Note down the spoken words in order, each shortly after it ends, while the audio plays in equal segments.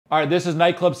All right, this is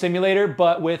Nightclub Simulator,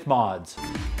 but with mods.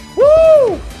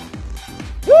 Woo!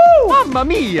 Woo! Mamma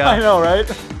mia! I know, right?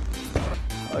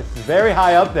 Oh, it's very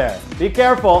high up there. Be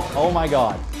careful. Oh my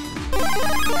God.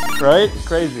 Right?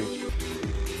 Crazy.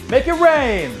 Make it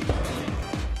rain.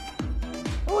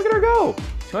 Oh, look at her go.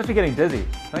 She must be getting dizzy.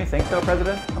 Don't you think so,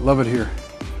 President? I love it here.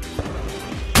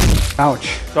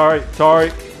 Ouch. Sorry, sorry.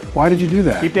 Why did you do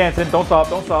that? Keep dancing. Don't stop,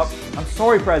 don't stop. I'm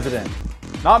sorry, President.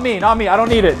 Not me, not me. I don't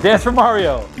need it. Dance for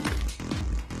Mario.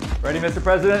 Ready, Mr.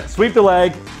 President? Sweep the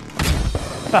leg.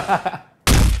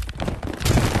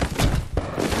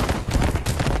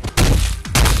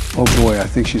 Oh boy, I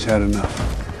think she's had enough.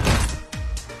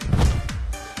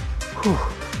 Whew.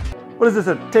 What is this,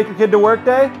 a take your kid to work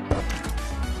day?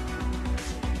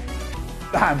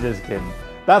 I'm just kidding.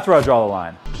 That's where I draw the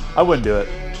line. I wouldn't do it.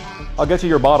 I'll get you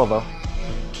your bottle though.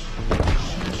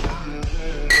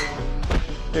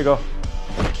 Here you go.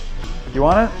 You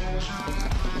want it?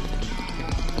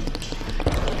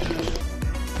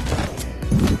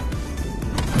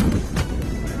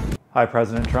 Hi,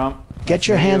 President Trump. Get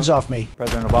your hands off me.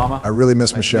 President Obama. I really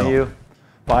miss Nice Michelle. to meet you.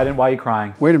 Biden, why are you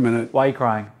crying? Wait a minute. Why are you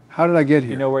crying? How did I get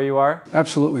here? You know where you are?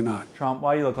 Absolutely not. Trump,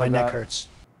 why you look My like neck that? hurts.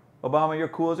 Obama, you're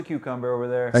cool as a cucumber over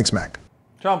there. Thanks, Mac.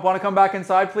 Trump, want to come back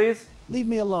inside, please? Leave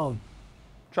me alone.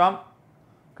 Trump,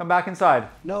 come back inside.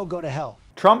 No, go to hell.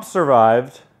 Trump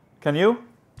survived. Can you?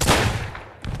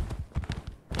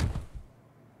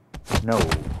 No.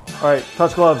 All right,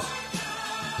 touch gloves.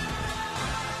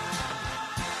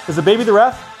 Is the baby the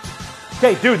ref?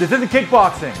 Okay, dude, this isn't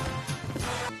kickboxing.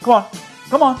 Come on,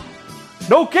 come on.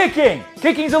 No kicking.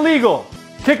 Kicking's illegal.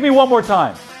 Kick me one more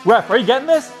time. Ref, are you getting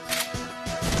this?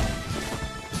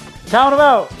 Count him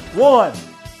out. 1,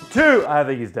 2. I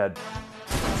think he's dead.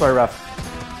 Sorry, ref.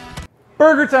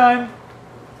 Burger time.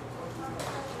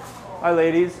 Hi,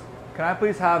 ladies. Can I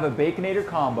please have a Baconator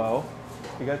combo?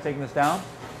 You guys taking this down?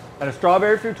 And a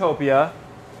strawberry Fruitopia.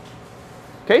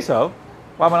 Queso?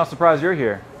 Why am I not surprised you're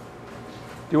here?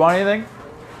 Do you want anything?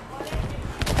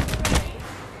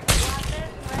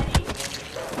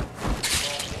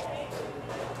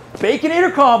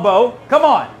 Baconator combo. Come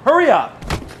on, hurry up.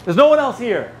 There's no one else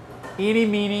here. Eeny,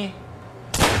 meeny.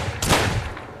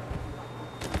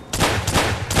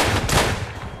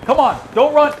 Come on,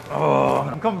 don't run. Oh,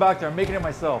 I'm coming back there. I'm making it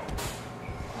myself.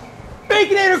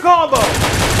 Baconator combo.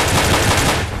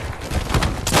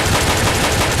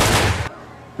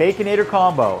 Baconator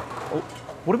combo. Oh,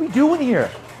 what are we doing here?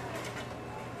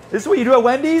 This is what you do at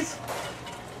Wendy's?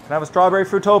 Can I have a strawberry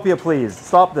Fruitopia, please?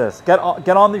 Stop this. Get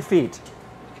on your feet.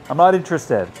 I'm not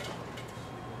interested.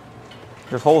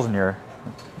 There's holes in your...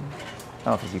 I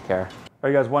don't think you care. Are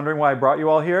you guys wondering why I brought you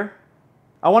all here?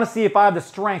 I want to see if I have the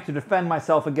strength to defend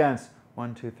myself against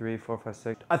 1, 2, 3, 4, 5,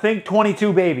 6. I think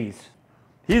 22 babies.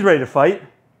 He's ready to fight.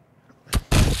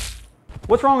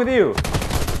 What's wrong with you?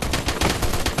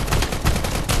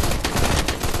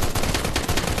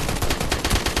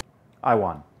 I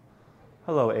won.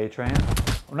 Hello, A-Train.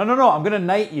 No, no, no, I'm gonna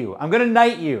knight you. I'm gonna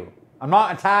knight you. I'm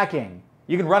not attacking.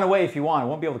 You can run away if you want. I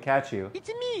won't be able to catch you. It's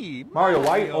me, Mario,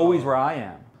 why are you always where I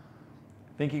am?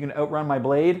 Think you can outrun my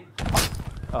blade?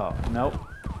 Oh, nope.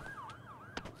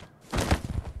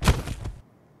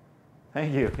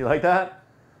 Thank you. You like that?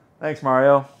 Thanks,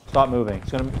 Mario. Stop moving.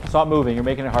 It's gonna stop moving. You're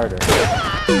making it harder.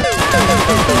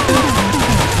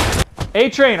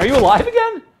 A-Train, are you alive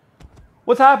again?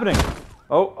 What's happening?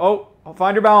 Oh,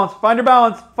 find your balance. Find your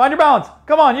balance. Find your balance.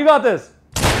 Come on, you got this.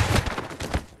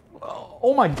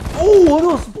 Oh my, oh, look at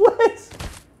those splits.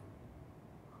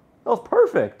 That was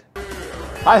perfect.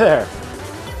 Hi there.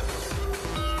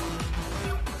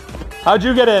 How'd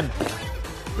you get in?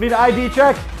 We need an ID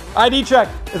check. ID check.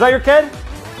 Is that your kid?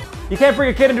 You can't bring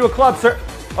a kid into a club, sir.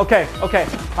 Okay, okay.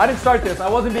 I didn't start this. I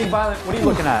wasn't being violent. What are you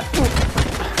looking at?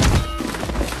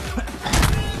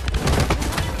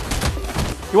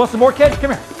 You want some more, kid?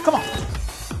 Come here. Come on.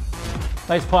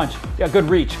 Nice punch. Yeah, good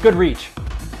reach. Good reach.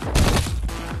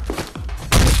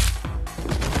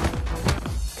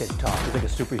 Kid's tough. He's like a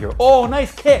superhero. Oh,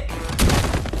 nice kick.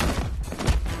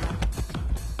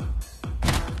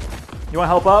 You want to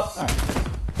help up? All right.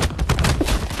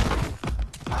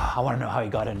 I want to know how you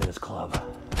got into this club.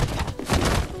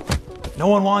 No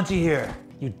one wants you here,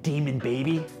 you demon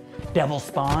baby. Devil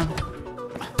spawn.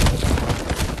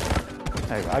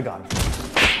 There you go, I got him.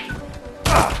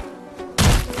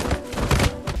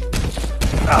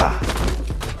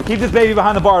 Keep this baby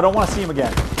behind the bar. I don't want to see him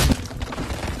again.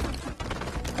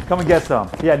 Come and get some.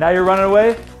 Yeah, now you're running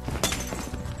away?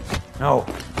 No.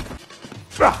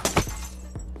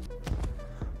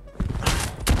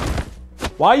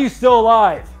 Why are you still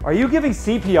alive? Are you giving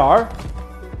CPR?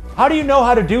 How do you know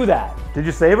how to do that? Did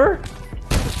you save her?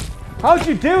 How'd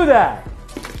you do that?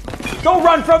 Don't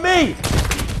run from me!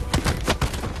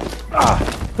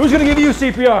 Who's gonna give you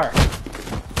CPR?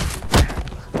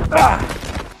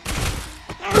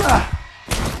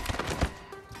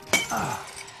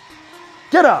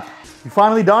 Get up! You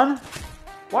finally done?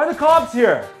 Why are the cops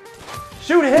here?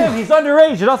 Shoot him! He's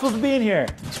underage! You're not supposed to be in here!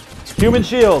 Human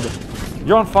shield.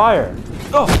 You're on fire.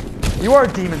 Oh! You are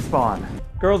a demon spawn.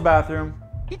 Girls' bathroom.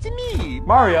 It's me,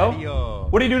 Mario.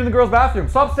 What are you doing in the girls' bathroom?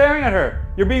 Stop staring at her.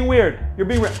 You're being weird. You're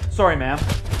being weird. Sorry, ma'am.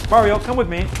 Mario, come with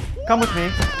me. Come with me.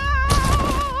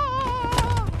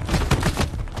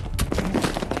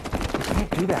 You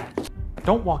can't do that.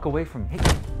 Don't walk away from me.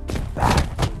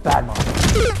 Bad. Bad mom.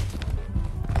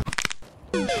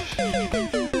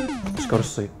 Just go to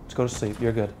sleep. Just go to sleep.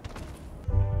 You're good.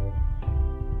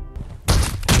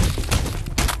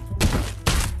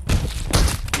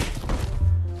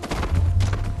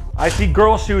 I see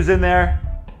girl shoes in there.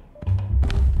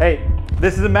 Hey,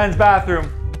 this is the men's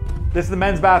bathroom. This is the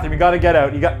men's bathroom. You gotta get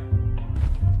out.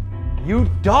 You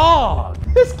dog!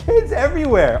 This kid's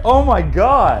everywhere. Oh my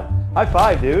god. High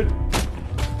five, dude.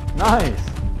 Nice.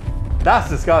 That's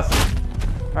disgusting.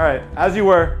 All right, as you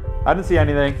were. I didn't see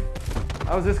anything.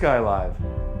 How is this guy alive?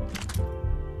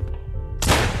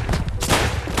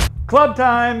 Club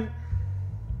time.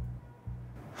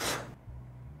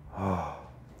 Oh,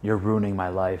 you're ruining my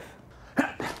life.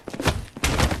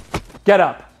 Get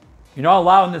up. You're not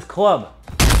allowed in this club.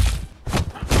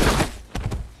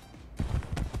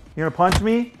 You're gonna punch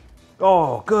me?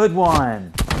 Oh, good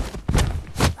one.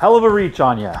 Hell of a reach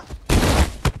on ya.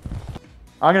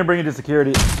 I'm gonna bring you to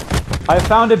security. I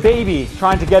found a baby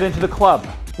trying to get into the club.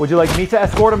 Would you like me to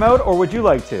escort him out, or would you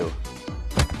like to?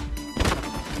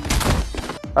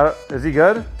 Is he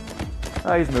good?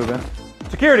 Oh, he's moving.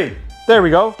 Security. There we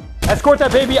go. Escort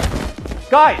that baby out.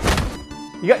 Guys,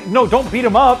 no, don't beat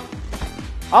him up.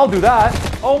 I'll do that.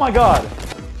 Oh my god.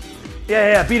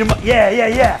 Yeah, beat him up.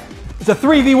 Yeah. It's a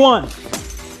 3v1.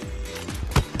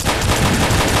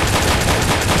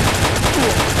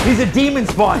 He's a demon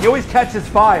spawn. He always catches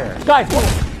fire. Guys,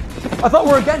 I thought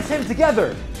we were against him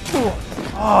together.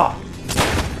 Oh.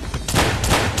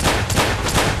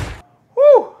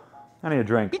 Woo. I need a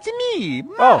drink. It's me,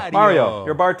 Mario. Oh, Mario.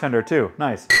 You're a bartender too.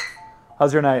 Nice.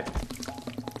 How's your night?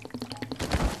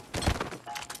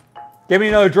 Give me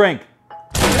another drink.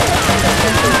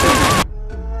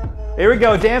 Here we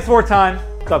go. Dance floor time.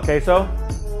 What's up, Queso?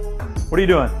 What are you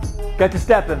doing? Get to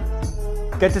stepping.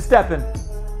 Get to stepping.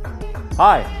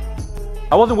 Hi.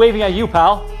 I wasn't waving at you,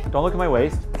 pal. Don't look at my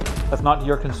waist. That's not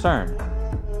your concern.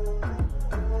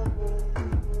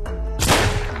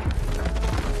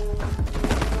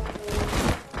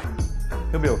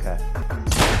 He'll be okay.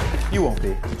 You won't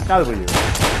be. Neither will you.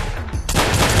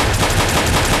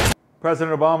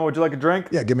 President Obama, would you like a drink?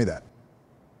 Yeah, give me that.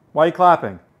 Why are you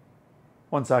clapping?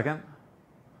 1 second.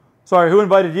 Sorry, who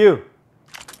invited you?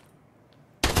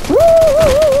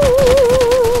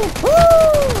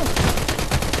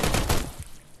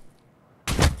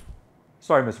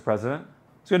 Sorry, Mr. President. I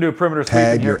was going to do a perimeter sweep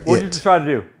in here. What did you try to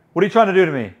do? What are you trying to do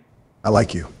to me? I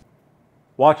like you.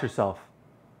 Watch yourself.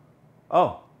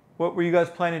 Oh, what were you guys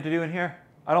planning to do in here?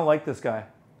 I don't like this guy.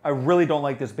 I really don't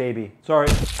like this baby. Sorry,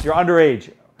 you're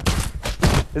underage.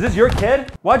 Is this your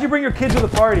kid? Why'd you bring your kid to the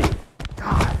party?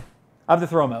 God, I have to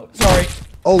throw him out. Sorry.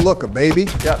 Oh, look, a baby.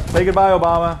 Yeah, say goodbye,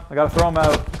 Obama. I gotta throw him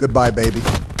out. Goodbye, baby.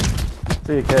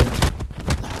 See you, kid.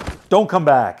 Don't come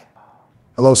back.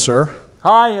 Hello, sir.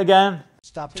 Hi again.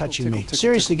 Stop touching me.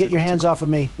 Seriously, get your hands off of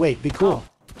me. Wait, be cool.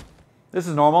 This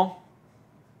is normal.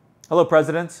 Hello,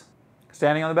 presidents.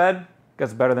 Standing on the bed. Guess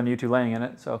it's better than you two laying in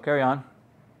it, so carry on.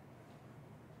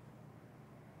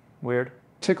 Weird.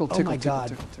 Tickle, tickle, my tickle, God.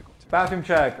 tickle, tickle, tickle. Bathroom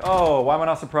check. Oh, why am I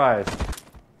not surprised?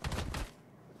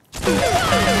 Is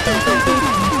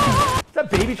that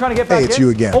baby trying to get back in? Hey, it's you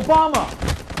again. Obama!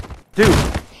 Dude.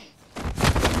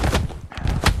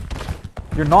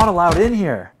 You're not allowed in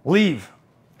here. Leave.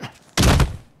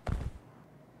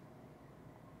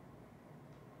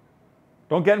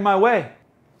 Don't get in my way.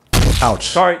 Ouch.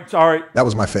 Sorry. That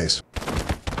was my face.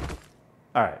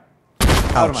 All right.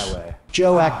 Ouch. Out of my way.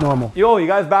 Joe, act normal. Yo, you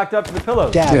guys backed up to the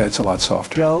pillows. Dad. Yeah, it's a lot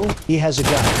softer. Joe, he has a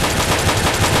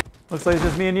gun. Looks like it's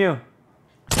just me and you.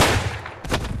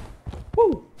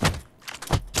 Woo.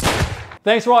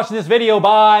 Thanks for watching this video.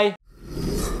 Bye.